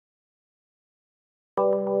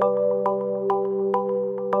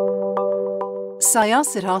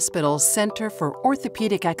Syosset Hospital Center for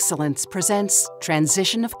Orthopaedic Excellence presents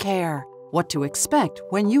Transition of Care, What to Expect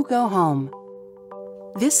When You Go Home.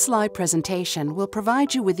 This slide presentation will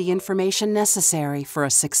provide you with the information necessary for a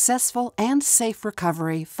successful and safe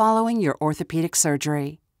recovery following your orthopedic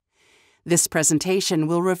surgery. This presentation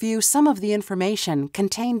will review some of the information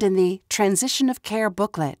contained in the Transition of Care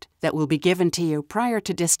booklet that will be given to you prior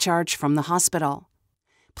to discharge from the hospital.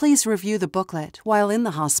 Please review the booklet while in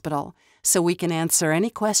the hospital so we can answer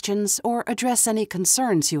any questions or address any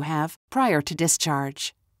concerns you have prior to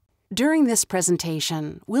discharge. During this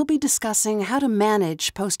presentation, we'll be discussing how to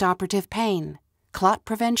manage postoperative pain, clot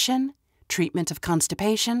prevention, treatment of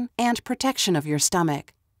constipation, and protection of your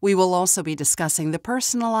stomach. We will also be discussing the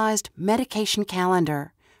personalized medication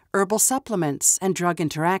calendar, herbal supplements and drug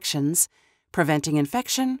interactions, preventing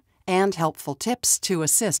infection, and helpful tips to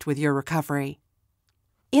assist with your recovery.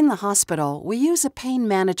 In the hospital, we use a pain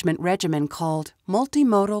management regimen called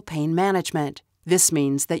multimodal pain management. This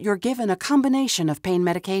means that you're given a combination of pain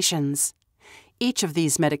medications. Each of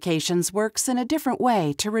these medications works in a different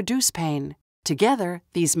way to reduce pain. Together,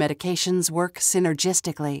 these medications work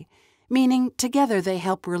synergistically, meaning together they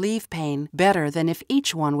help relieve pain better than if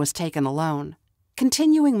each one was taken alone.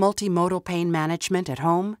 Continuing multimodal pain management at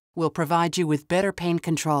home will provide you with better pain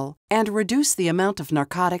control and reduce the amount of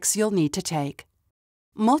narcotics you'll need to take.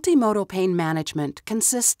 Multimodal pain management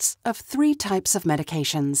consists of three types of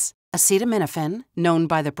medications: acetaminophen, known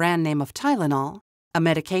by the brand name of Tylenol, a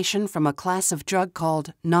medication from a class of drug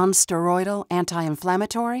called nonsteroidal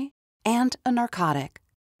anti-inflammatory, and a narcotic.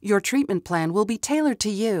 Your treatment plan will be tailored to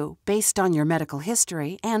you based on your medical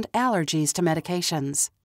history and allergies to medications.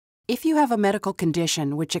 If you have a medical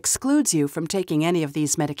condition which excludes you from taking any of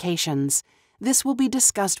these medications, this will be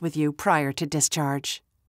discussed with you prior to discharge.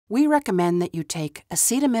 We recommend that you take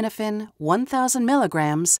acetaminophen 1,000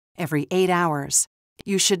 milligrams every 8 hours.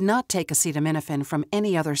 You should not take acetaminophen from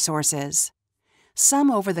any other sources.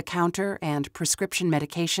 Some over-the-counter and prescription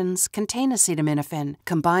medications contain acetaminophen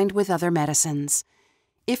combined with other medicines.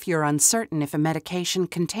 If you're uncertain if a medication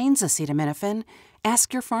contains acetaminophen,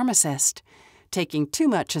 ask your pharmacist. Taking too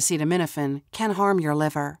much acetaminophen can harm your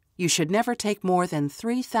liver. You should never take more than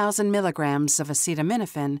 3,000 milligrams of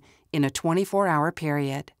acetaminophen in a 24-hour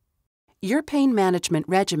period. Your pain management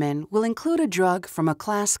regimen will include a drug from a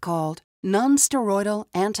class called nonsteroidal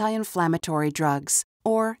anti-inflammatory drugs,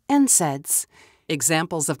 or NSAIDs.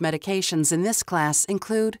 Examples of medications in this class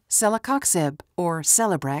include celecoxib, or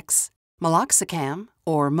Celebrex, meloxicam,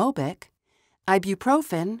 or Mobic,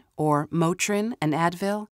 ibuprofen, or Motrin and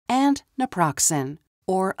Advil, and naproxen,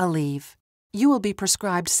 or Aleve. You will be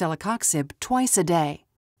prescribed celecoxib twice a day.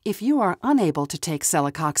 If you are unable to take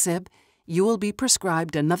celecoxib, you will be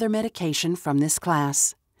prescribed another medication from this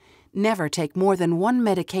class. Never take more than one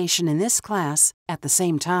medication in this class at the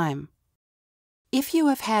same time. If you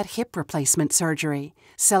have had hip replacement surgery,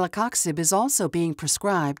 celecoxib is also being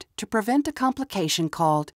prescribed to prevent a complication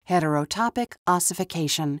called heterotopic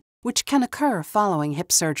ossification, which can occur following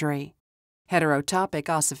hip surgery. Heterotopic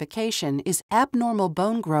ossification is abnormal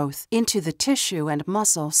bone growth into the tissue and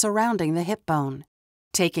muscle surrounding the hip bone.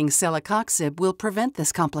 Taking celecoxib will prevent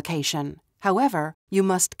this complication. However, you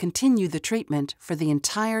must continue the treatment for the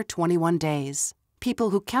entire 21 days. People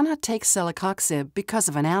who cannot take celecoxib because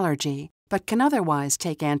of an allergy, but can otherwise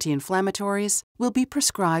take anti-inflammatories, will be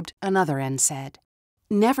prescribed another NSAID.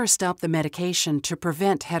 Never stop the medication to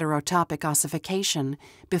prevent heterotopic ossification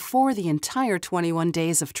before the entire 21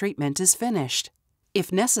 days of treatment is finished.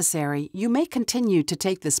 If necessary, you may continue to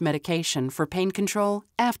take this medication for pain control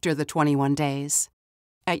after the 21 days.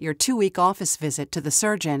 At your 2-week office visit to the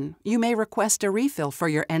surgeon, you may request a refill for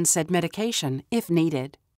your NSAID medication if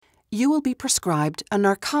needed. You will be prescribed a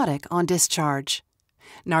narcotic on discharge.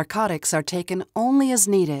 Narcotics are taken only as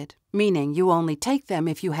needed, meaning you only take them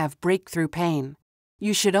if you have breakthrough pain.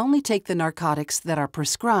 You should only take the narcotics that are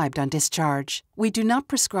prescribed on discharge. We do not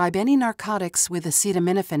prescribe any narcotics with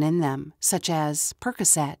acetaminophen in them, such as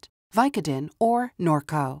Percocet, Vicodin, or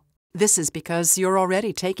Norco. This is because you're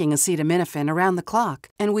already taking acetaminophen around the clock,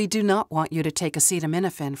 and we do not want you to take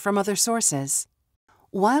acetaminophen from other sources.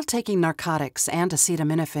 While taking narcotics and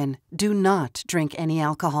acetaminophen, do not drink any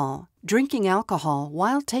alcohol. Drinking alcohol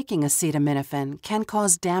while taking acetaminophen can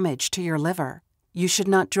cause damage to your liver. You should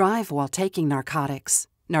not drive while taking narcotics.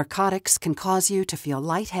 Narcotics can cause you to feel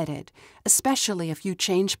lightheaded, especially if you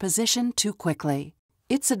change position too quickly.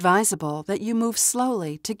 It's advisable that you move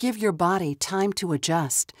slowly to give your body time to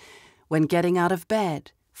adjust. When getting out of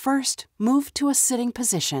bed, first move to a sitting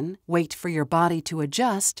position, wait for your body to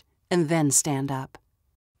adjust, and then stand up.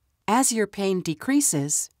 As your pain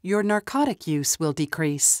decreases, your narcotic use will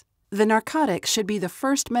decrease. The narcotic should be the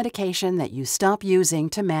first medication that you stop using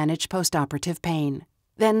to manage postoperative pain.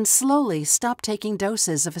 Then slowly stop taking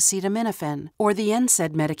doses of acetaminophen or the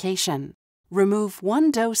NSAID medication. Remove one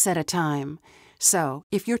dose at a time. So,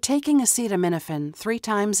 if you're taking acetaminophen 3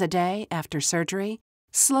 times a day after surgery,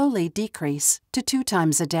 slowly decrease to 2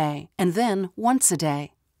 times a day, and then once a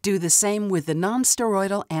day. Do the same with the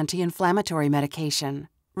nonsteroidal anti-inflammatory medication.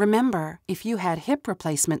 Remember, if you had hip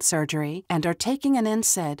replacement surgery and are taking an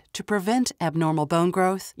NSAID to prevent abnormal bone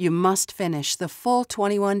growth, you must finish the full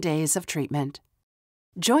 21 days of treatment.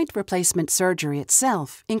 Joint replacement surgery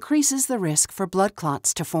itself increases the risk for blood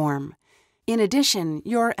clots to form. In addition,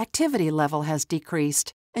 your activity level has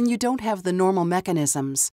decreased, and you don't have the normal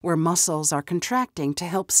mechanisms where muscles are contracting to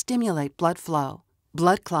help stimulate blood flow.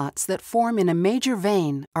 Blood clots that form in a major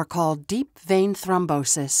vein are called deep vein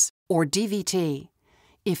thrombosis, or DVT.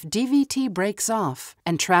 If DVT breaks off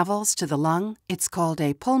and travels to the lung, it's called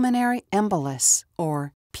a pulmonary embolus,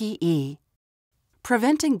 or PE.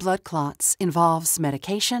 Preventing blood clots involves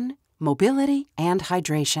medication, mobility, and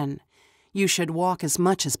hydration. You should walk as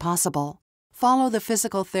much as possible. Follow the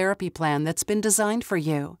physical therapy plan that's been designed for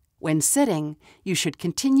you. When sitting, you should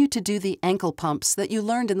continue to do the ankle pumps that you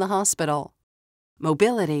learned in the hospital.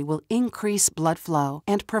 Mobility will increase blood flow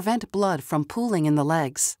and prevent blood from pooling in the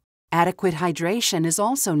legs. Adequate hydration is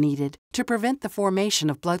also needed to prevent the formation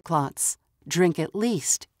of blood clots. Drink at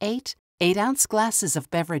least 8 8-ounce glasses of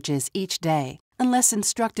beverages each day, unless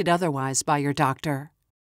instructed otherwise by your doctor.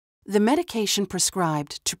 The medication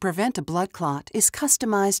prescribed to prevent a blood clot is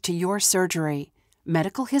customized to your surgery,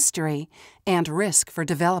 medical history, and risk for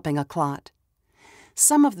developing a clot.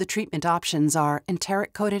 Some of the treatment options are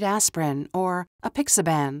enteric-coated aspirin or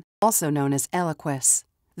apixaban, also known as Eliquis.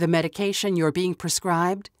 The medication you're being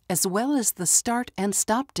prescribed, as well as the start and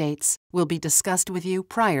stop dates, will be discussed with you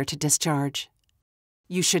prior to discharge.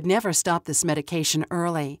 You should never stop this medication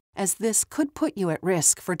early, as this could put you at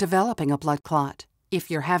risk for developing a blood clot. If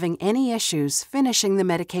you're having any issues finishing the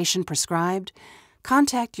medication prescribed,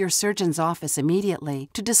 contact your surgeon's office immediately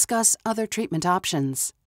to discuss other treatment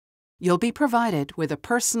options. You'll be provided with a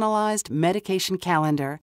personalized medication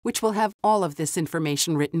calendar, which will have all of this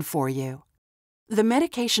information written for you. The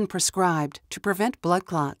medication prescribed to prevent blood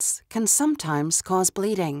clots can sometimes cause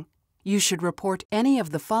bleeding. You should report any of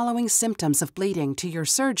the following symptoms of bleeding to your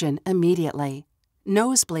surgeon immediately.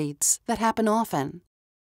 Nosebleeds that happen often.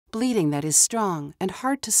 Bleeding that is strong and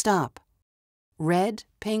hard to stop. Red,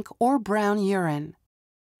 pink, or brown urine.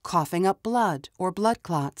 Coughing up blood or blood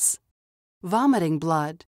clots. Vomiting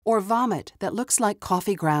blood or vomit that looks like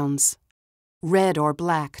coffee grounds. Red or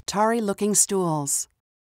black, tarry-looking stools.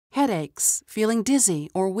 Headaches, feeling dizzy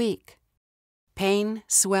or weak. Pain,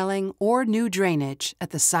 swelling, or new drainage at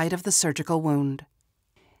the site of the surgical wound.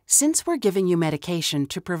 Since we're giving you medication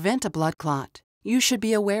to prevent a blood clot, you should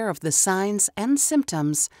be aware of the signs and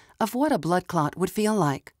symptoms of what a blood clot would feel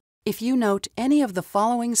like. If you note any of the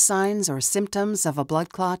following signs or symptoms of a blood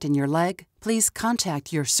clot in your leg, please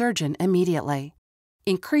contact your surgeon immediately.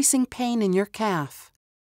 Increasing pain in your calf.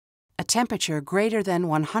 A temperature greater than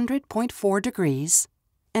 100.4 degrees.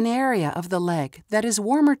 An area of the leg that is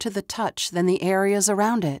warmer to the touch than the areas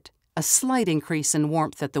around it. A slight increase in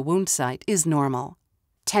warmth at the wound site is normal.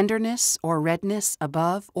 Tenderness or redness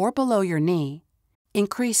above or below your knee.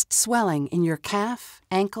 Increased swelling in your calf,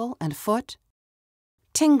 ankle, and foot.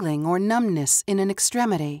 Tingling or numbness in an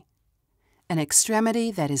extremity. An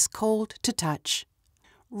extremity that is cold to touch.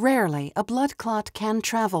 Rarely, a blood clot can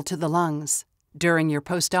travel to the lungs. During your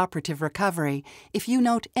postoperative recovery, if you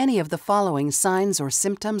note any of the following signs or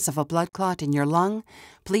symptoms of a blood clot in your lung,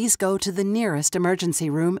 please go to the nearest emergency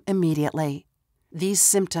room immediately. These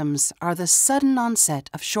symptoms are the sudden onset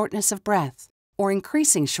of shortness of breath or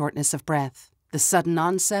increasing shortness of breath, the sudden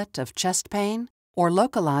onset of chest pain or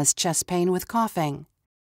localized chest pain with coughing,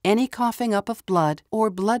 any coughing up of blood or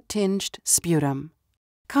blood-tinged sputum.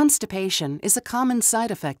 Constipation is a common side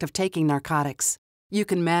effect of taking narcotics. You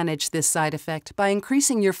can manage this side effect by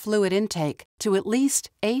increasing your fluid intake to at least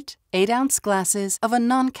 8 8-ounce glasses of a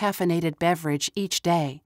non-caffeinated beverage each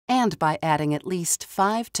day, and by adding at least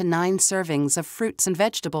 5 to 9 servings of fruits and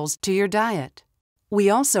vegetables to your diet. We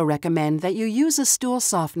also recommend that you use a stool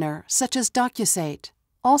softener such as Docusate,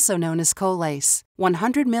 also known as Colace,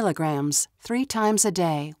 100 milligrams 3 times a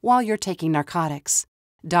day while you're taking narcotics.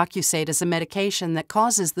 Docusate is a medication that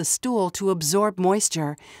causes the stool to absorb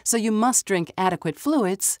moisture, so you must drink adequate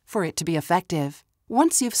fluids for it to be effective.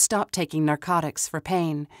 Once you've stopped taking narcotics for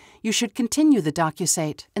pain, you should continue the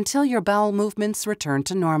Docusate until your bowel movements return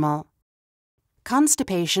to normal.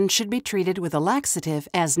 Constipation should be treated with a laxative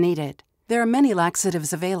as needed. There are many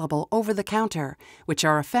laxatives available over the counter, which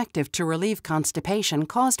are effective to relieve constipation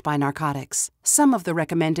caused by narcotics. Some of the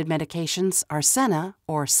recommended medications are Senna,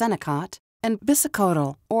 or Senecot, and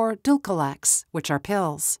Bisacodyl, or Dulcolax, which are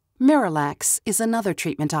pills. Miralax is another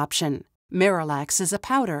treatment option. Miralax is a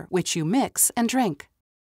powder which you mix and drink.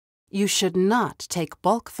 You should not take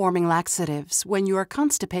bulk-forming laxatives when you are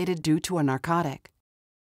constipated due to a narcotic.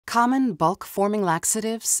 Common bulk-forming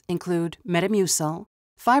laxatives include Metamucil,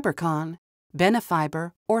 Fibercon,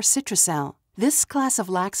 Benefiber, or Citracel. This class of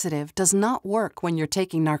laxative does not work when you're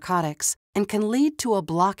taking narcotics and can lead to a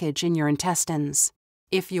blockage in your intestines.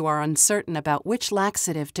 If you are uncertain about which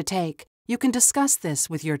laxative to take, you can discuss this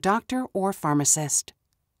with your doctor or pharmacist.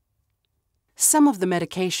 Some of the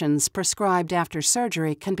medications prescribed after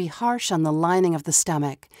surgery can be harsh on the lining of the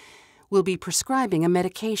stomach. We'll be prescribing a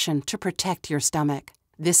medication to protect your stomach.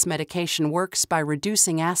 This medication works by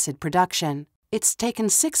reducing acid production. It's taken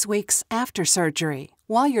 6 weeks after surgery,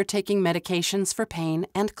 while you're taking medications for pain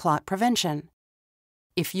and clot prevention.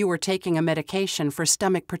 If you are taking a medication for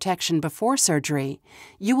stomach protection before surgery,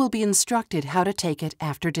 you will be instructed how to take it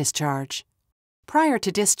after discharge. Prior to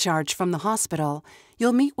discharge from the hospital,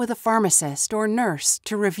 you'll meet with a pharmacist or nurse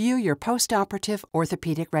to review your post-operative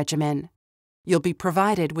orthopedic regimen. You'll be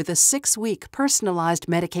provided with a 6-week personalized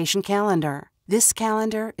medication calendar. This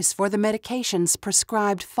calendar is for the medications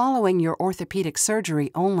prescribed following your orthopedic surgery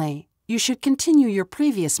only. You should continue your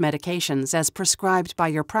previous medications as prescribed by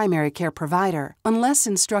your primary care provider, unless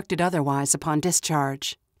instructed otherwise upon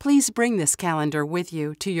discharge. Please bring this calendar with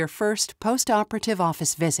you to your first post-operative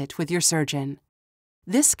office visit with your surgeon.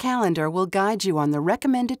 This calendar will guide you on the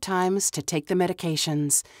recommended times to take the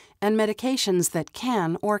medications and medications that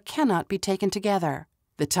can or cannot be taken together.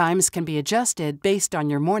 The times can be adjusted based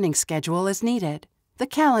on your morning schedule as needed. The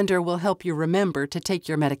calendar will help you remember to take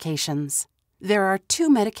your medications. There are 2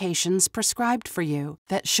 medications prescribed for you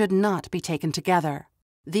that should not be taken together.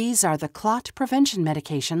 These are the clot prevention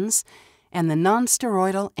medications and the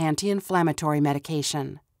nonsteroidal anti-inflammatory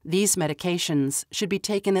medication. These medications should be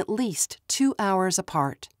taken at least 2 hours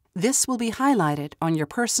apart. This will be highlighted on your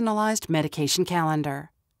personalized medication calendar.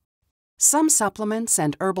 Some supplements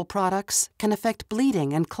and herbal products can affect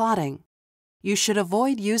bleeding and clotting. You should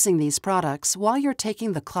avoid using these products while you're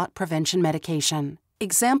taking the clot prevention medication.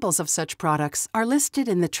 Examples of such products are listed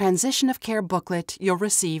in the Transition of Care booklet you'll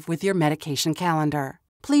receive with your medication calendar.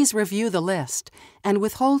 Please review the list and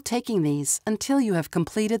withhold taking these until you have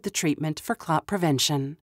completed the treatment for clot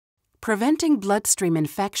prevention. Preventing bloodstream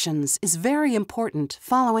infections is very important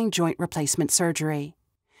following joint replacement surgery.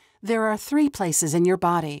 There are 3 places in your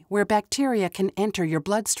body where bacteria can enter your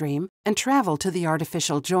bloodstream and travel to the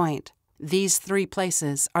artificial joint. These 3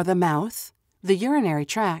 places are the mouth, the urinary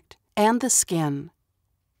tract, and the skin.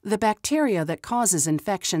 The bacteria that causes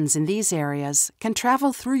infections in these areas can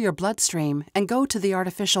travel through your bloodstream and go to the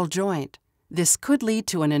artificial joint. This could lead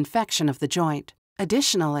to an infection of the joint.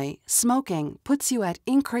 Additionally, smoking puts you at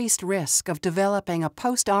increased risk of developing a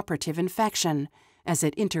post-operative infection as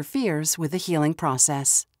it interferes with the healing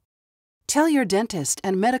process. Tell your dentist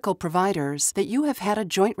and medical providers that you have had a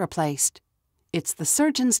joint replaced. It's the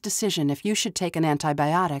surgeon's decision if you should take an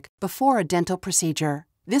antibiotic before a dental procedure.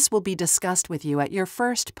 This will be discussed with you at your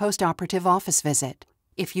first post-operative office visit.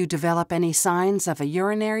 If you develop any signs of a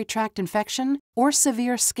urinary tract infection or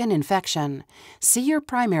severe skin infection, see your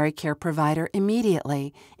primary care provider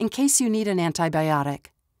immediately in case you need an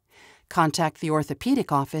antibiotic. Contact the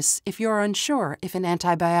orthopedic office if you are unsure if an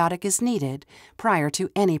antibiotic is needed prior to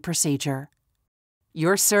any procedure.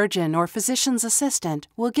 Your surgeon or physician's assistant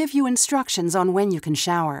will give you instructions on when you can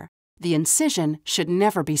shower. The incision should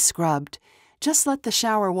never be scrubbed. Just let the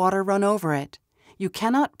shower water run over it. You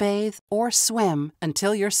cannot bathe or swim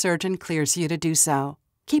until your surgeon clears you to do so.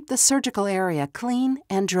 Keep the surgical area clean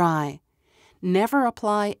and dry. Never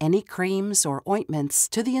apply any creams or ointments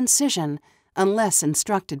to the incision unless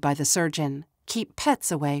instructed by the surgeon. Keep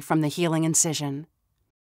pets away from the healing incision.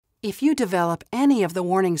 If you develop any of the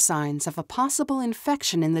warning signs of a possible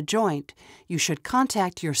infection in the joint, you should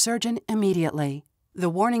contact your surgeon immediately. The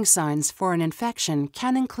warning signs for an infection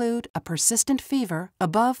can include a persistent fever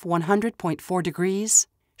above 100.4 degrees,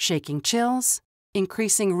 shaking chills,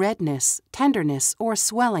 increasing redness, tenderness, or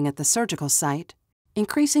swelling at the surgical site,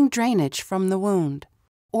 increasing drainage from the wound,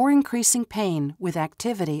 or increasing pain with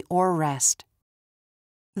activity or rest.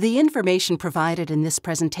 The information provided in this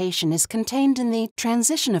presentation is contained in the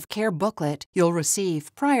Transition of Care booklet you'll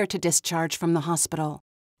receive prior to discharge from the hospital,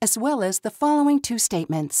 as well as the following 2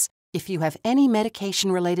 statements. If you have any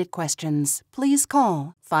medication-related questions, please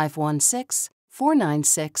call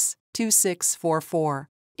 516-496-2644.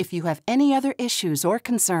 If you have any other issues or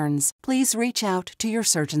concerns, please reach out to your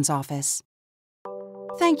surgeon's office.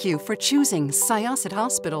 Thank you for choosing Syosset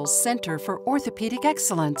Hospital's Center for Orthopaedic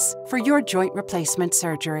Excellence for your joint replacement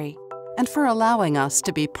surgery, and for allowing us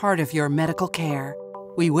to be part of your medical care.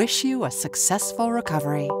 We wish you a successful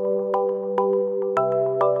recovery.